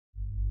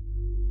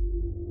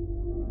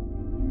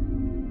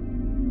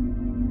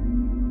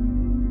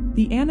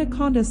The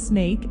anaconda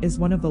snake is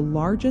one of the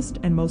largest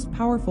and most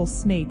powerful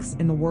snakes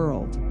in the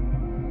world.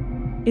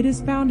 It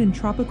is found in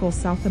tropical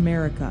South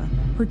America,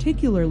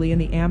 particularly in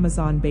the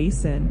Amazon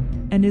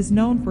basin, and is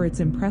known for its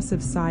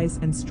impressive size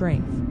and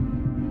strength.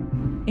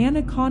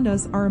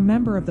 Anacondas are a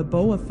member of the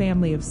boa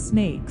family of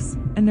snakes,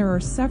 and there are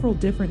several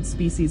different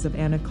species of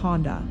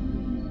anaconda.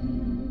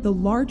 The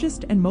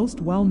largest and most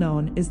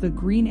well-known is the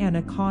green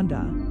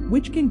anaconda,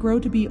 which can grow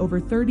to be over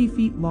 30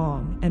 feet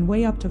long and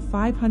weigh up to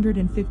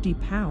 550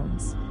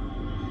 pounds.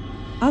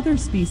 Other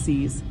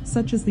species,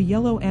 such as the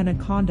yellow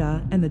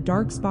anaconda and the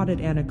dark-spotted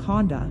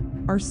anaconda,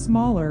 are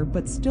smaller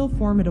but still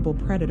formidable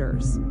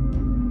predators.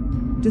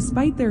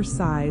 Despite their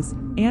size,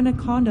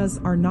 anacondas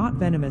are not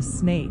venomous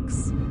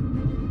snakes.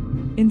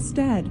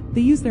 Instead,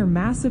 they use their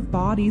massive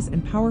bodies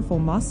and powerful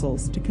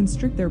muscles to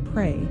constrict their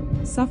prey,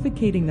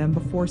 suffocating them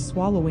before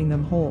swallowing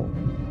them whole.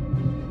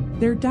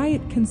 Their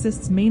diet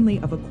consists mainly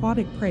of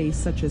aquatic prey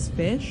such as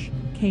fish,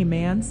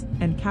 caimans,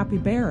 and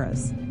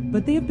capybaras,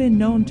 but they have been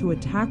known to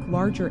attack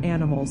larger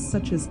animals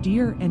such as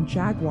deer and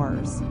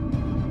jaguars.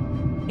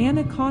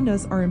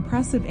 Anacondas are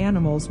impressive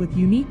animals with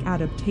unique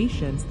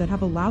adaptations that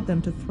have allowed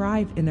them to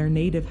thrive in their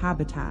native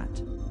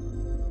habitat.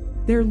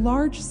 Their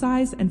large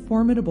size and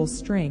formidable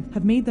strength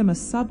have made them a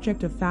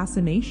subject of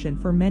fascination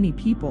for many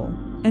people,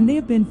 and they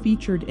have been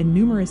featured in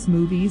numerous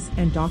movies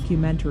and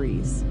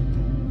documentaries.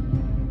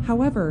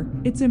 However,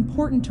 it's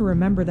important to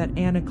remember that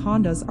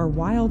anacondas are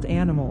wild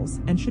animals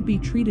and should be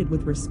treated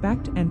with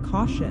respect and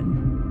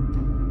caution.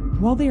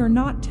 While they are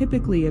not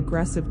typically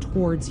aggressive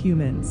towards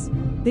humans,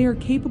 they are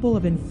capable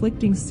of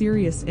inflicting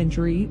serious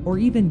injury or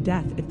even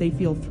death if they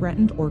feel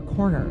threatened or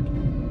cornered.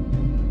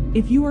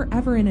 If you are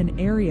ever in an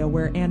area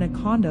where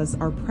anacondas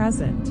are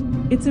present,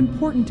 it's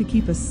important to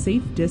keep a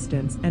safe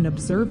distance and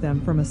observe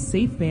them from a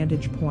safe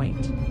vantage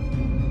point.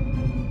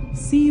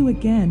 See you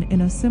again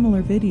in a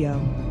similar video.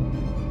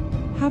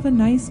 Have a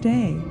nice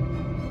day.